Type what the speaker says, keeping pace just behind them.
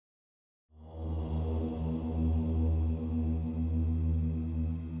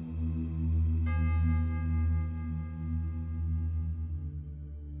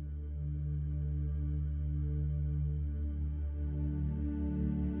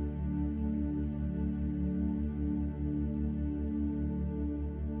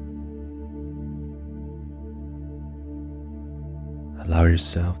Allow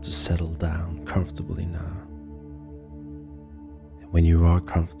yourself to settle down comfortably now. And when you are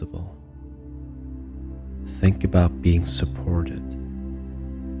comfortable, think about being supported.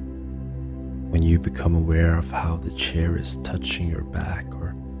 When you become aware of how the chair is touching your back,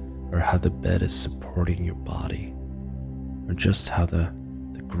 or how the bed is supporting your body, or just how the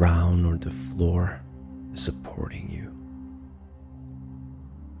ground or the floor is supporting you.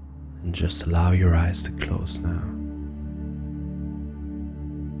 And just allow your eyes to close now.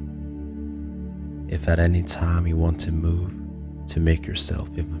 If at any time you want to move to make yourself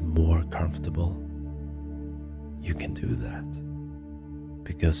even more comfortable, you can do that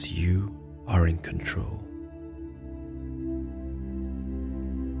because you are in control.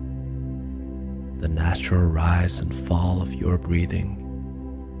 The natural rise and fall of your breathing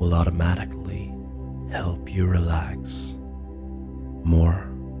will automatically help you relax more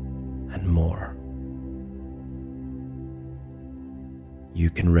and more. You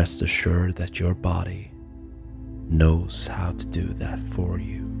can rest assured that your body knows how to do that for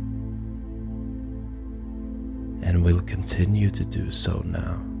you, and will continue to do so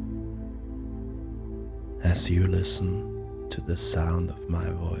now as you listen to the sound of my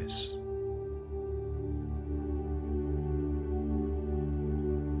voice.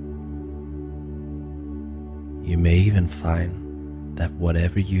 You may even find that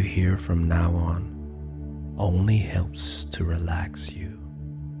whatever you hear from now on only helps to relax you.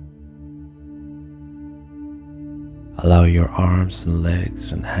 Allow your arms and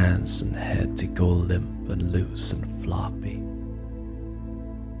legs and hands and head to go limp and loose and floppy,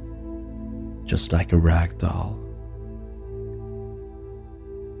 just like a rag doll.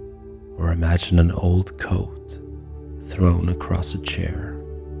 Or imagine an old coat thrown across a chair.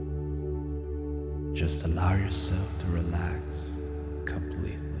 Just allow yourself to relax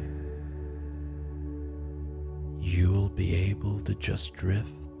completely. You will be able to just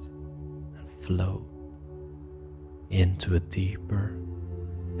drift and float into a deeper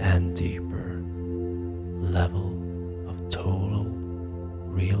and deeper level of total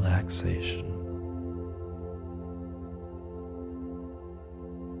relaxation.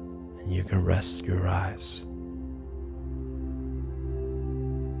 And you can rest your eyes.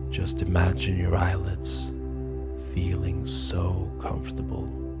 Just imagine your eyelids feeling so comfortable,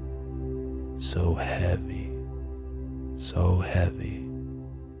 so heavy, so heavy,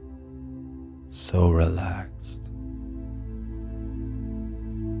 so relaxed.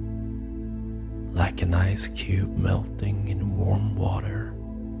 Like an ice cube melting in warm water,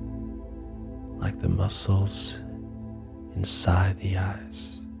 like the muscles inside the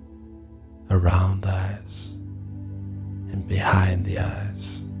eyes, around the eyes, and behind the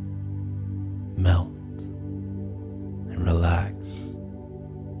eyes melt and relax.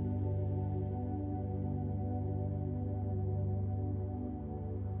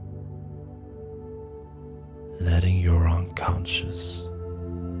 Letting your unconscious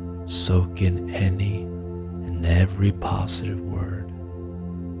soak in any and every positive word,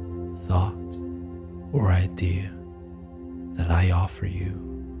 thought, or idea that I offer you,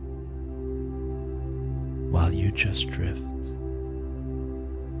 while you just drift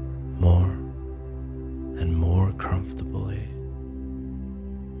more and more comfortably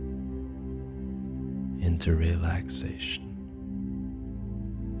into relaxation.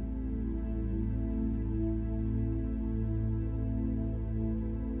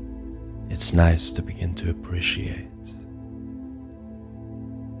 It's nice to begin to appreciate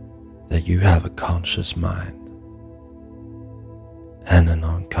that you have a conscious mind and an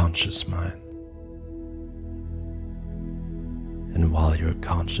unconscious mind. And while your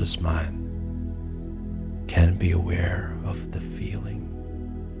conscious mind can be aware of the feeling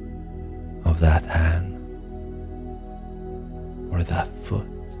of that hand or that foot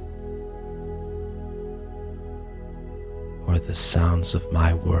or the sounds of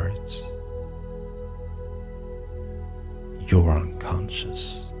my words, your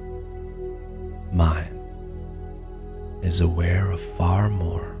unconscious mind is aware of far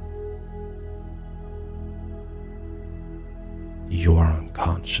more. Your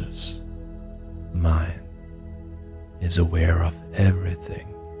unconscious mind is aware of everything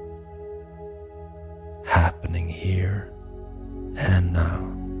happening here and now,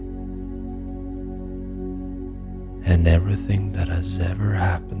 and everything that has ever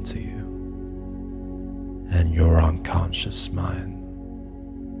happened to you. And your unconscious mind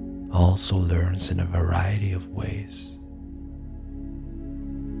also learns in a variety of ways,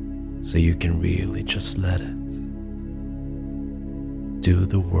 so you can really just let it do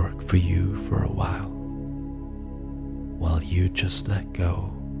the work for you for a while you just let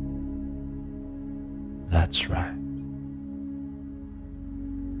go. That's right.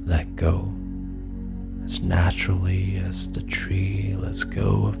 Let go as naturally as the tree lets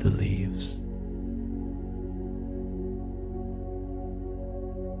go of the leaves.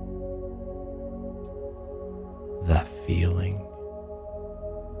 That feeling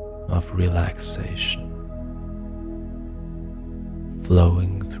of relaxation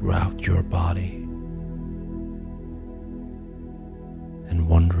flowing throughout your body, and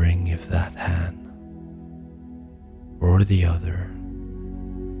wondering if that hand or the other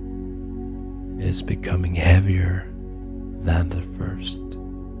is becoming heavier than the first,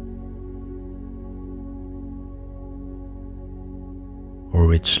 or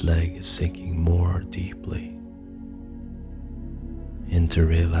which leg is sinking more deeply into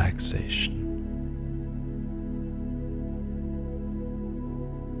relaxation.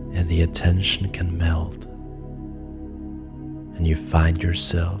 And the attention can melt, and you find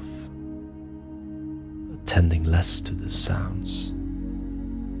yourself attending less to the sounds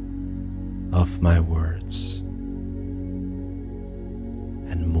of my words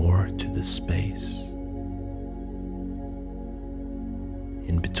and more to the space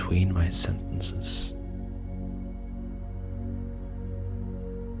in between my sentences.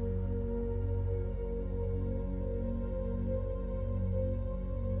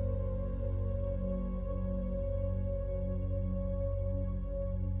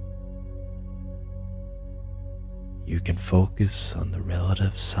 You can focus on the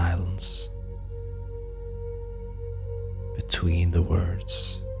relative silence between the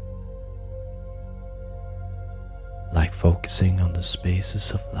words, like focusing on the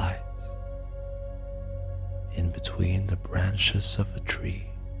spaces of light in between the branches of a tree.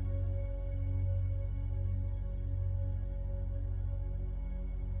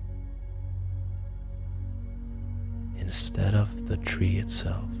 Instead of the tree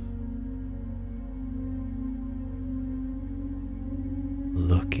itself,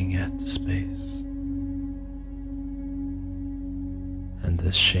 looking at the space and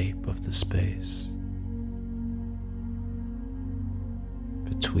the shape of the space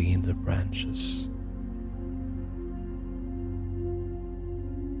between the branches,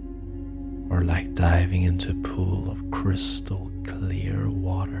 or like diving into a pool of crystal clear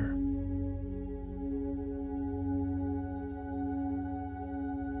water.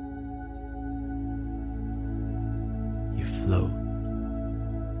 You float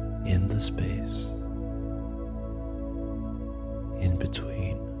in the space in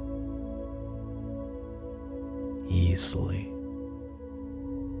between, easily,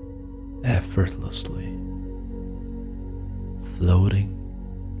 effortlessly, floating,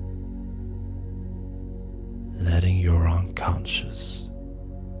 letting your unconscious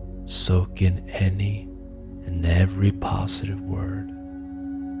soak in any and every positive word,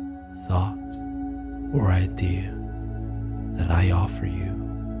 thought, or idea that I offer you,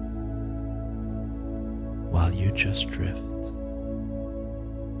 while you just drift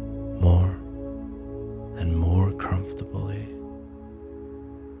more and more comfortably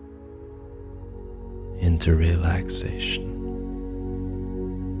into relaxation.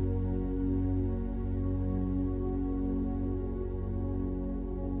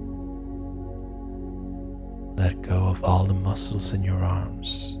 Let go of all the muscles in your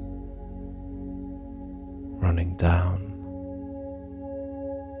arms, running down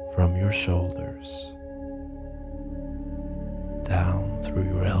from your shoulders, down through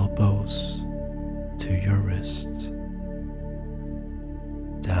your elbows to your wrists,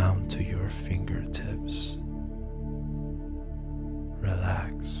 down to your fingertips.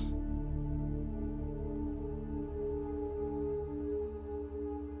 Relax.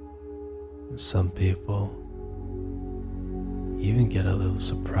 Some people even get a little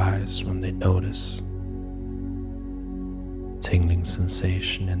surprised when they notice tingling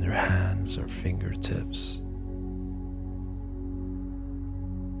sensation in their hands or fingertips.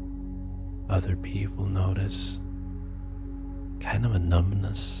 Other people notice kind of a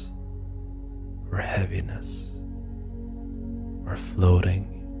numbness or heaviness or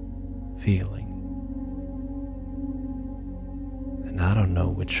floating feeling. And I don't know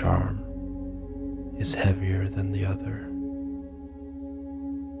which arm is heavier than the other,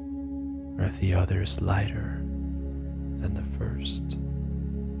 or if the other is lighter than the first.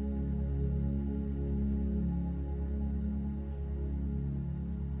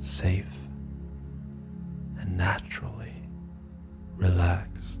 Safe and naturally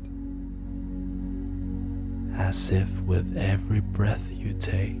relaxed, as if with every breath you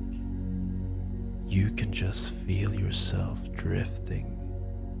take, you can just feel yourself drifting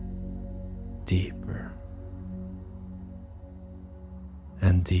deeper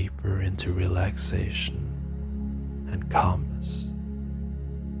and deeper into relaxation and calmness.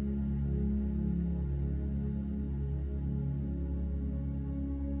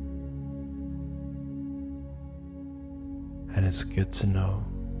 And it's good to know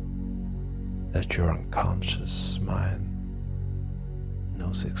that your unconscious mind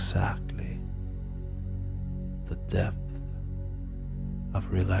knows exactly the depth of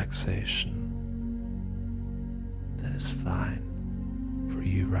relaxation that is fine for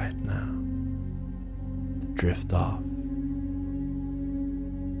you right now to drift off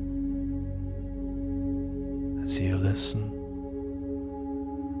as you listen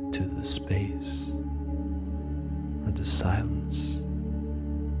to the space or the silence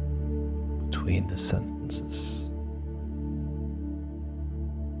between the sentences.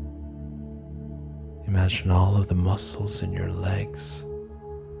 Imagine all of the muscles in your legs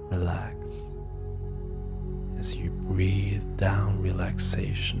relax as you breathe down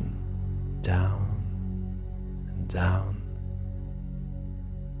relaxation, down and down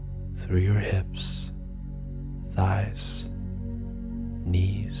through your hips, thighs,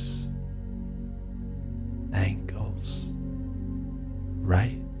 knees, ankles,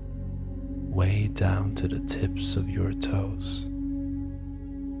 right way down to the tips of your toes.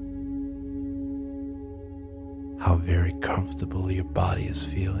 How very comfortable your body is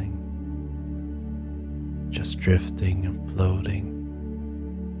feeling, just drifting and floating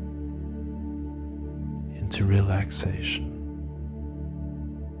into relaxation.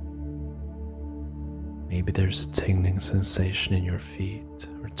 Maybe there's a tingling sensation in your feet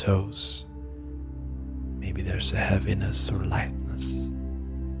or toes. Maybe there's a heaviness or lightness,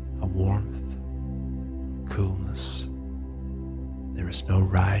 a warmth, coolness. There is no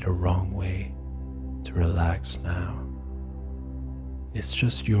right or wrong way to relax now. It's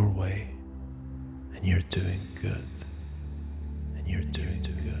just your way, and you're doing good, and you're doing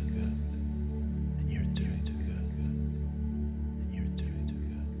good, and you're doing good, and you're doing good,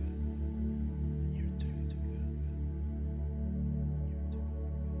 and you're doing good.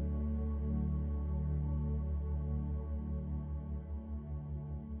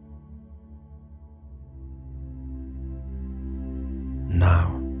 Now,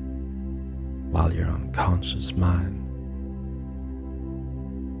 while your unconscious mind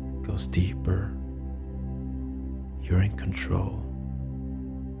goes deeper, you're in control,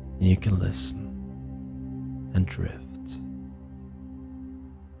 and you can listen and drift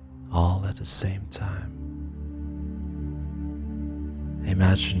all at the same time.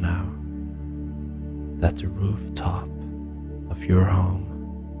 Imagine now that the rooftop of your home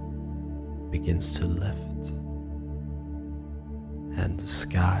begins to lift and the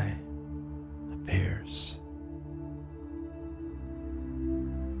sky appears.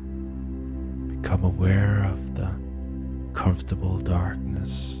 Become aware of the comfortable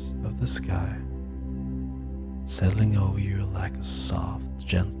darkness of the sky settling over you like a soft,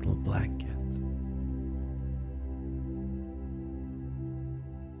 gentle blanket.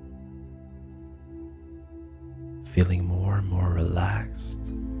 Feeling more and more relaxed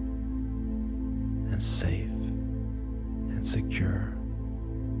and safe and secure.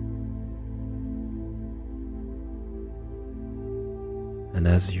 And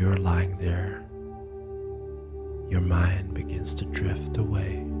as you're lying there, your mind begins to drift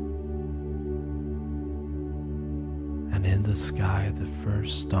away. And in the sky, the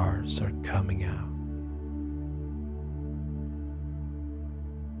first stars are coming out.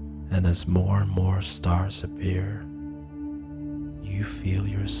 And as more and more stars appear, you feel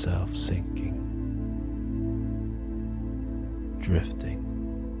yourself sinking, drifting.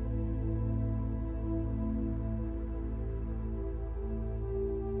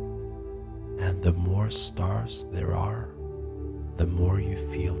 And the more stars there are, the more you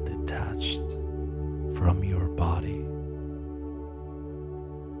feel detached from your body.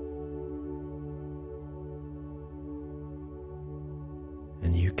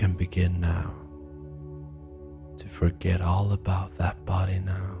 And you can begin now to forget all about that body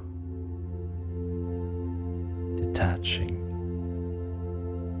now, detaching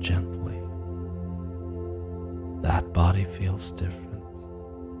gently. That body feels different.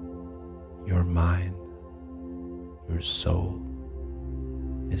 Your mind, your soul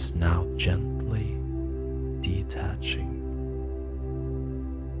is now gently detaching.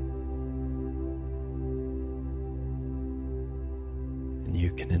 And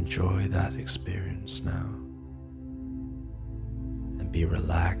you can enjoy that experience now and be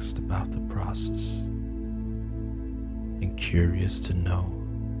relaxed about the process and curious to know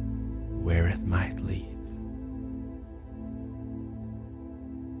where it might lead.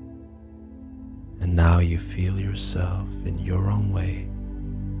 And now you feel yourself in your own way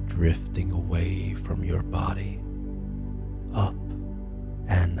drifting away from your body, up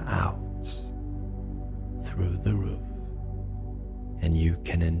and out through the roof, and you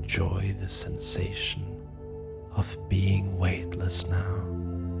can enjoy the sensation of being weightless now,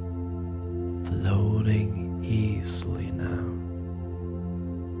 floating easily now,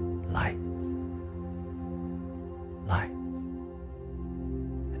 light, light,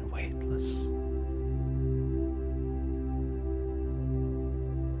 and weightless.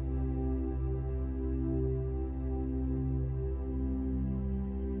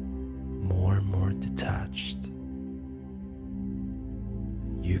 More and more detached,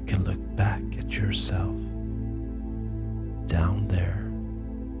 you can look back at yourself down there,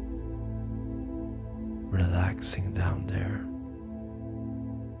 relaxing down there,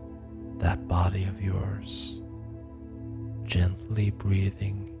 that body of yours, gently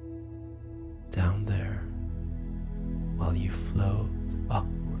breathing down there while you float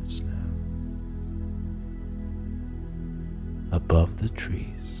upwards now, above the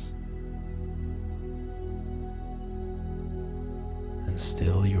trees. And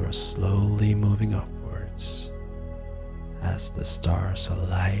still you are slowly moving upwards as the stars are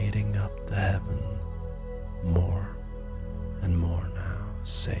lighting up the heaven more and more now,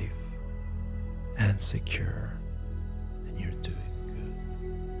 safe and secure. And you're doing good.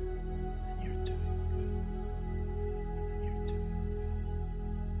 And you're doing good. And you're doing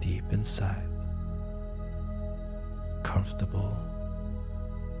good. Deep inside, comfortable,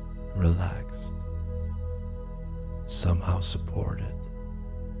 relaxed, somehow supported.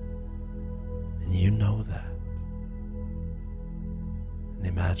 And you know that. And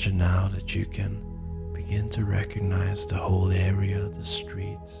imagine now that you can begin to recognize the whole area, the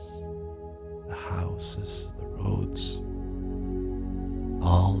streets, the houses, the roads,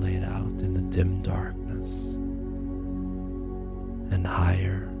 all laid out in the dim darkness, and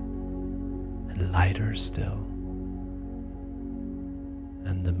higher and lighter still,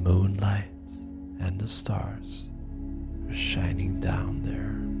 and the moonlight and the stars are shining down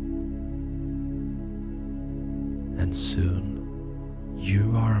there. And soon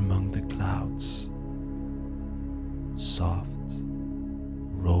you are among the clouds, soft,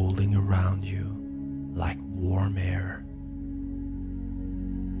 rolling around you like warm air,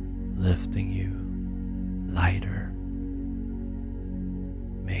 lifting you lighter,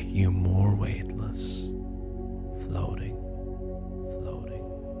 making you more weightless, floating, floating,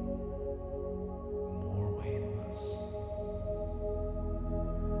 more weightless.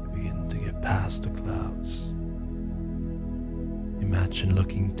 You begin to get past the clouds. Imagine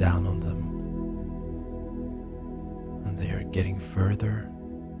looking down on them, and they are getting further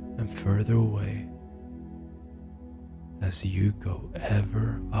and further away as you go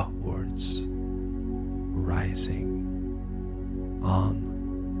ever upwards, rising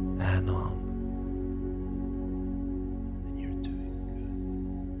on and on. And you're doing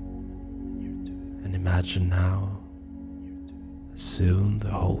good. And you're doing. And imagine now that soon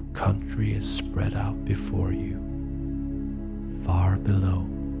the whole country is spread out before you, far below,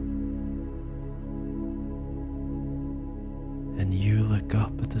 and you look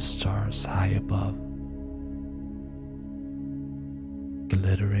up at the stars high above,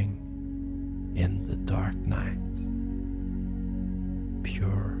 glittering in the dark night,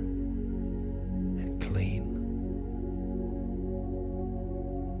 pure and clean.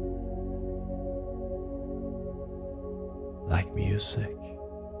 Like music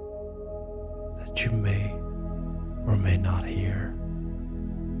that you may or may not hear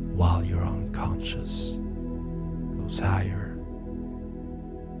while you're unconscious, goes higher,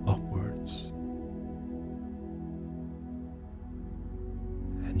 upwards,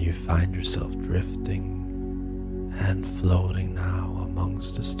 and you find yourself drifting and floating now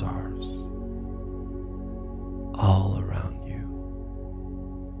amongst the stars, all around you,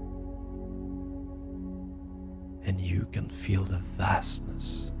 and you can feel the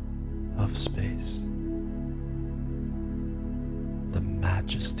vastness of space, the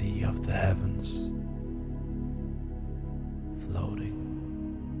majesty of the heavens, floating,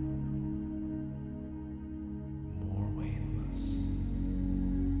 more weightless.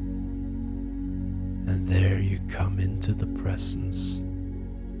 And there you come into the presence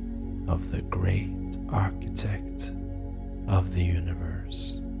of the great architect of the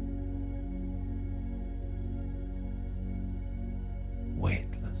universe,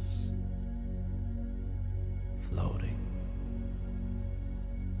 weightless, floating.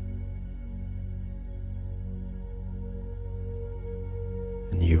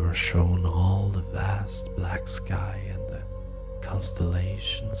 And you are shown all the vast black sky and the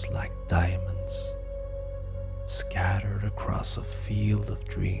constellations like diamonds scattered across a field of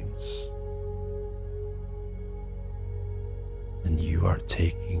dreams. And you are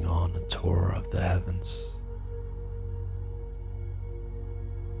taking on a tour of the heavens.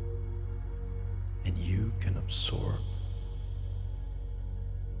 and you can absorb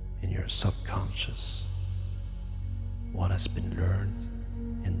in your subconscious what has been learned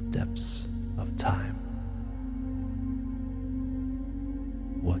in depths of time,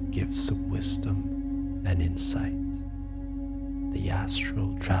 what gives of wisdom and insight the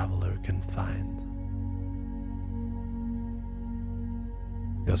astral traveler can find.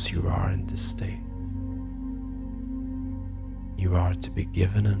 Because you are in this state, you are to be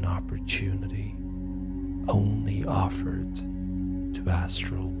given an opportunity only offered to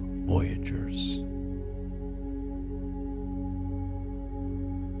astral voyagers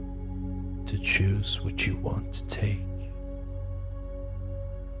to choose what you want to take,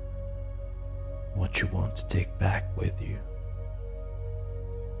 what you want to take back with you.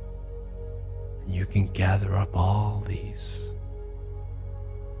 And you can gather up all these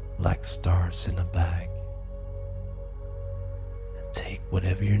like stars in a bag and take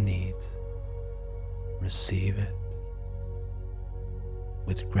whatever you need, receive it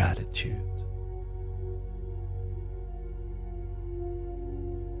with gratitude.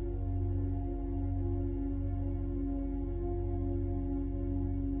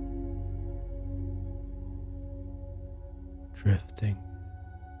 Drifting,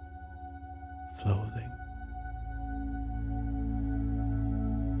 floating.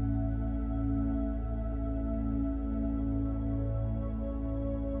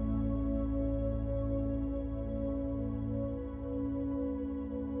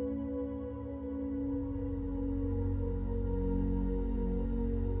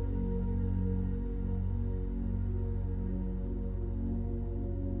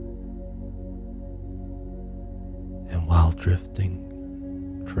 And while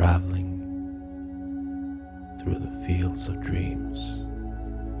drifting, traveling through the fields of dreams,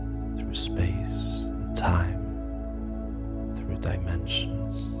 through space and time, through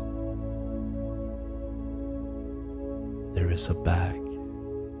dimensions, there is a bag,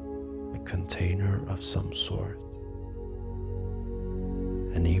 a container of some sort.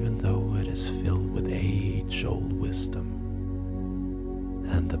 And even though it is filled with age-old wisdom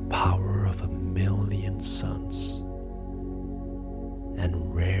and the power of 1,000,000 suns,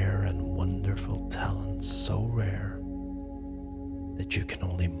 and rare and wonderful talents, so rare that you can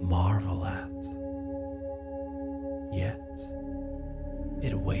only marvel at, yet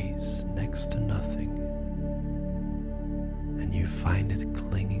it weighs next to nothing, and you find it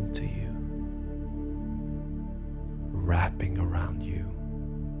clinging to you, wrapping around you,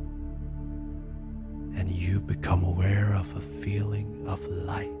 and you become aware of a feeling of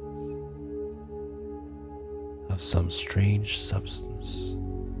light, of some strange substance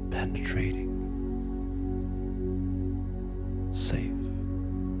penetrating, safe,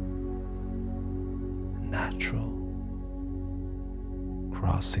 natural,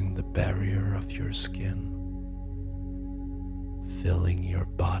 crossing the barrier of your skin, filling your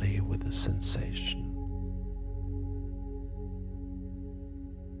body with a sensation.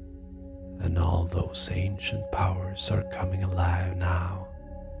 And all those ancient powers are coming alive now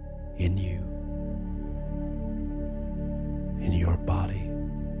in you, in your body,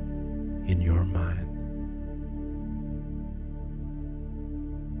 in your mind.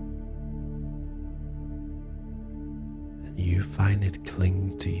 And you find it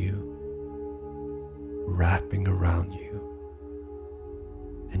clinging to you, wrapping around you,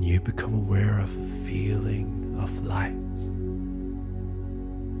 and you become aware of a feeling of light.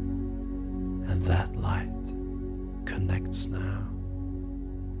 And that light connects now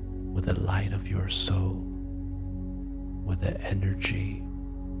with the light of your soul, with the energy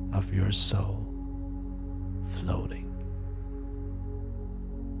of your soul floating.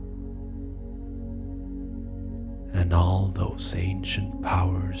 And all those ancient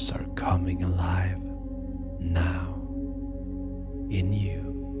powers are coming alive now in you,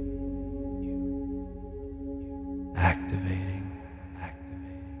 activating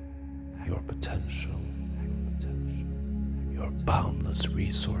your potential, your boundless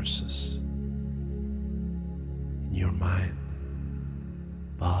resources in your mind,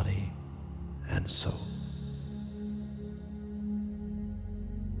 body, and soul.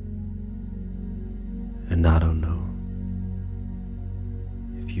 And I don't know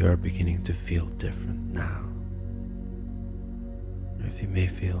if you are beginning to feel different now, or if you may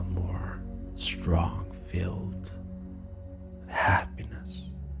feel more strong, filled with happiness.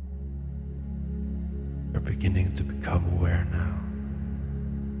 You're beginning to become aware now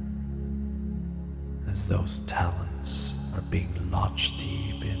as those talents are being lodged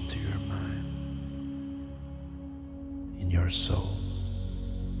deep into your mind, in your soul,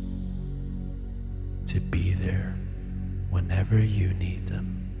 to be there whenever you need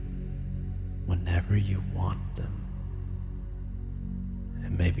them, whenever whenever you want them.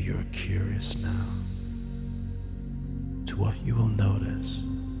 And maybe you're curious now to what you will notice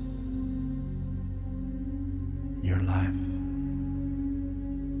in your life.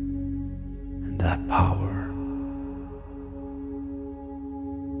 And that power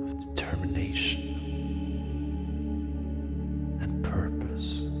of determination and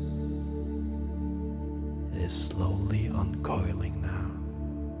purpose, it is slowly uncoiling now.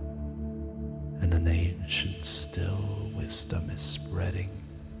 And an ancient still wisdom is spreading,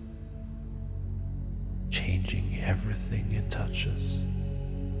 changing everything it touches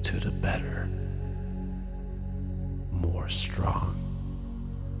to the better, more strong,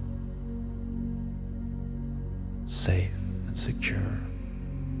 safe and secure,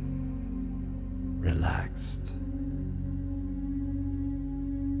 relaxed,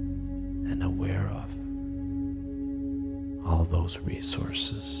 and aware of all those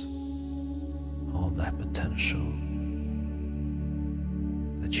resources, all that potential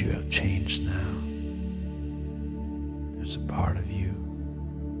that you have changed now. There's a part of you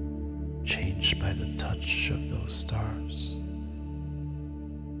changed by the touch of those stars,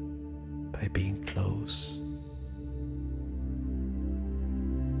 by being close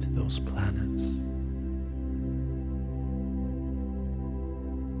to those planets,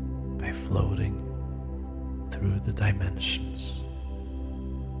 by floating through the dimensions.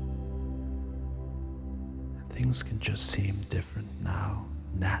 And things can just seem different now,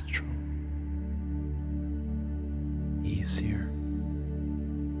 natural, easier,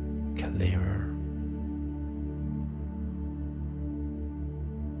 clearer.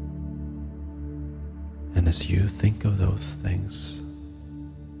 And as you think of those things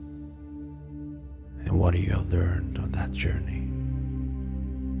and what you have learned on that journey,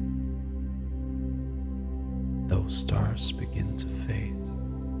 those stars begin to fade.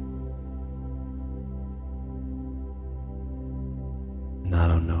 And I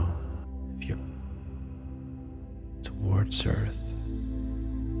don't know if you're towards Earth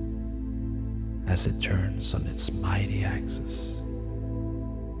as it turns on its mighty axis.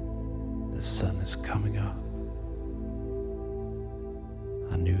 The sun is coming up.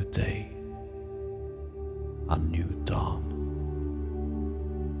 A new day, a new dawn,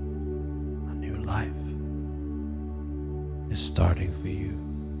 a new life is starting for you.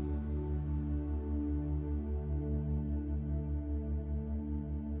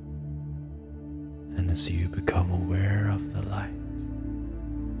 And as you become aware of the light,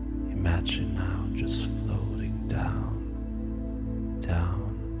 imagine now just floating down,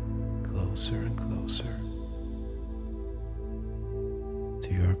 closer and closer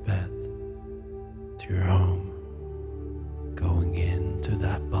to your bed, to your home, going into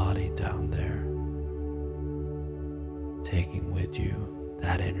that body down there, taking with you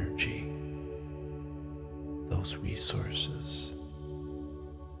that energy, those resources,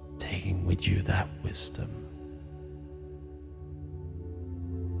 taking with you that wisdom,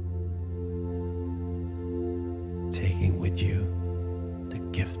 taking with you the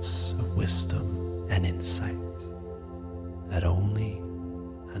gifts of wisdom and insight that only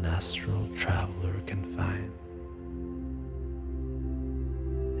an astral traveler can find.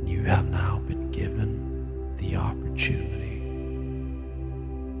 And you have now been given the opportunity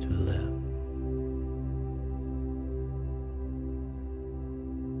to live.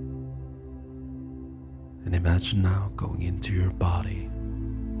 And imagine now going into your body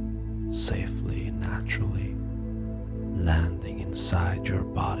safely and naturally, landing inside your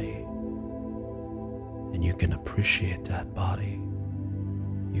body. And you can appreciate that body.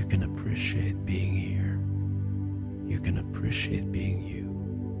 You can appreciate being here. You can appreciate being you.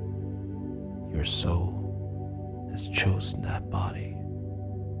 Your soul has chosen that body.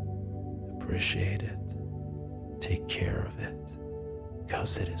 Appreciate it. Take care of it,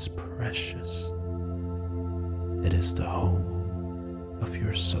 because it is precious. It is the home of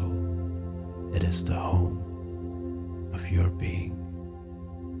your soul. It is the home of your being.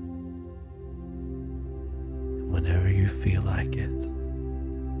 And whenever you feel like it,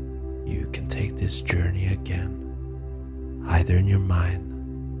 you can take this journey again, either in your mind,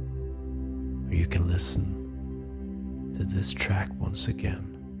 or you can listen to this track once again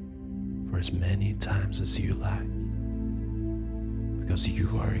for as many times as you like, because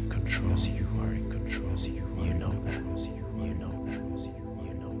you are in control. You are in control. You know that. You know that.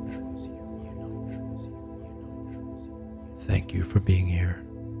 You know that. Thank you for being here,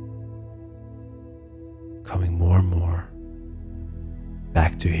 coming more and more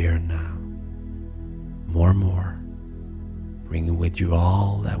back to here and now, more and more, bringing with you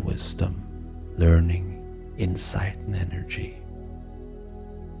all that wisdom, learning, insight, and energy.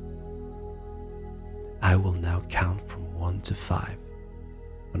 I will now count from 1 to 5.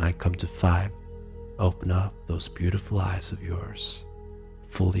 When I come to 5, open up those beautiful eyes of yours,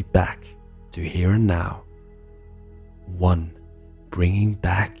 fully back to here and now. 1, bringing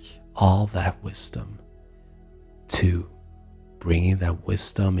back all that wisdom. 2, bringing that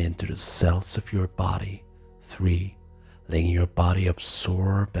wisdom into the cells of your body. 3, letting your body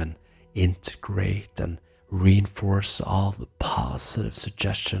absorb and integrate and reinforce all the positive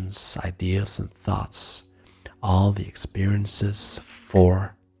suggestions, ideas, and thoughts, all the experiences.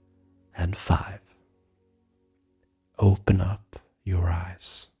 4 and 5. Open up your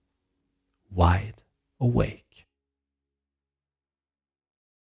eyes, wide awake.